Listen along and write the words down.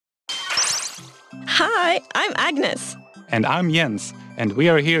Hi, I'm Agnes. And I'm Jens, and we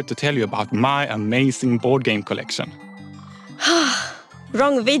are here to tell you about my amazing board game collection.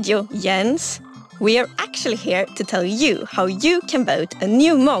 Wrong video, Jens. We are actually here to tell you how you can vote a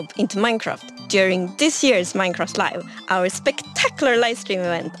new mob into Minecraft during this year's Minecraft Live, our spectacular live stream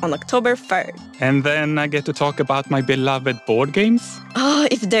event on October 3rd. And then I get to talk about my beloved board games.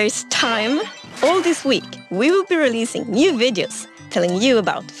 If there's time. All this week, we will be releasing new videos telling you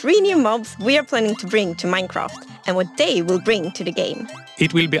about 3 new mobs we are planning to bring to Minecraft and what they will bring to the game.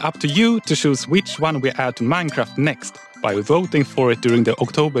 It will be up to you to choose which one we add to Minecraft next by voting for it during the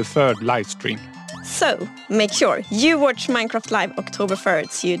October 3rd live stream. So, make sure you watch Minecraft Live October 3rd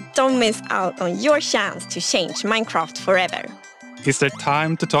so you don't miss out on your chance to change Minecraft forever. Is there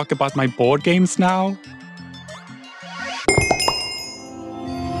time to talk about my board games now?